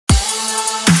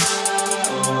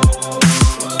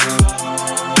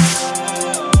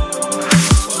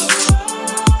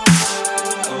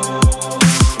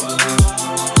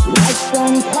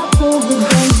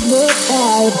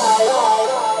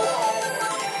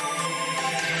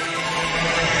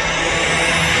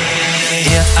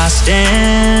I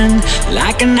stand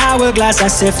like an hourglass, I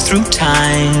sift through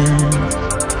time,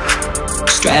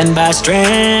 strand by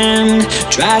strand,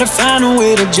 try to find a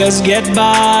way to just get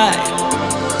by.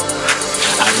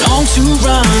 I long to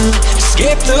run,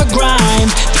 escape the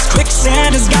grind. This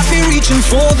quicksand has got me reaching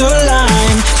for the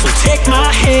line. So take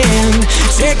my hand,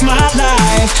 take my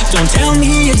life. Don't tell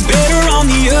me it's better on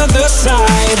the other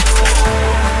side.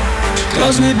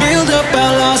 Cause we build up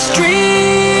our lost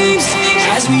dreams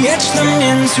as we etch them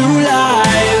into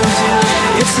life.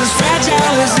 It's as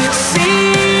fragile as it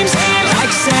seems,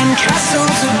 like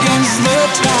sandcastles against the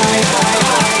tide.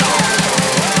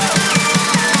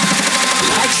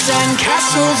 Like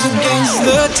sandcastles against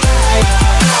the tide.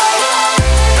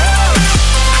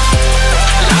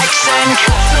 Like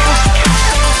sandcastles.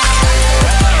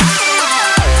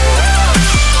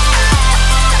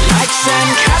 Like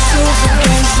sandcastles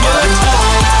against the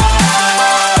tide.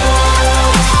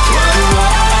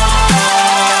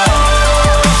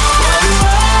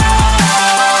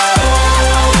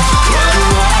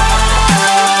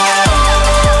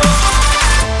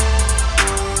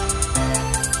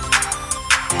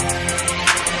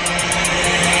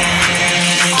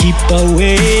 Keep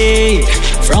away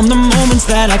from the moments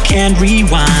that I can't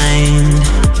rewind.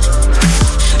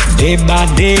 Day by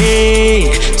day,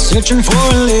 searching for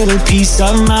a little peace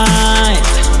of mind.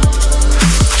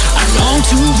 I long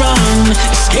to run,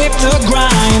 escape the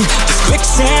grind. This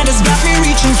quicksand has got me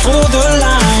reaching for the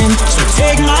line. So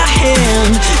take my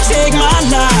hand, take my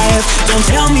life. Don't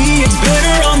tell me it's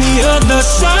better on the other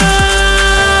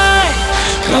side.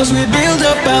 Cause we build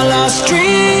up our lost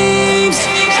dreams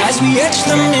as we etch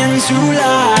them into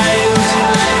life.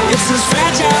 It's as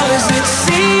fragile as it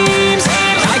seems,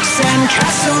 like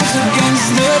sandcastles against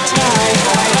the tide.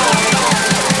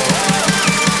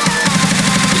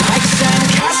 Like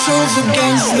sandcastles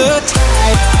against the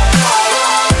tide.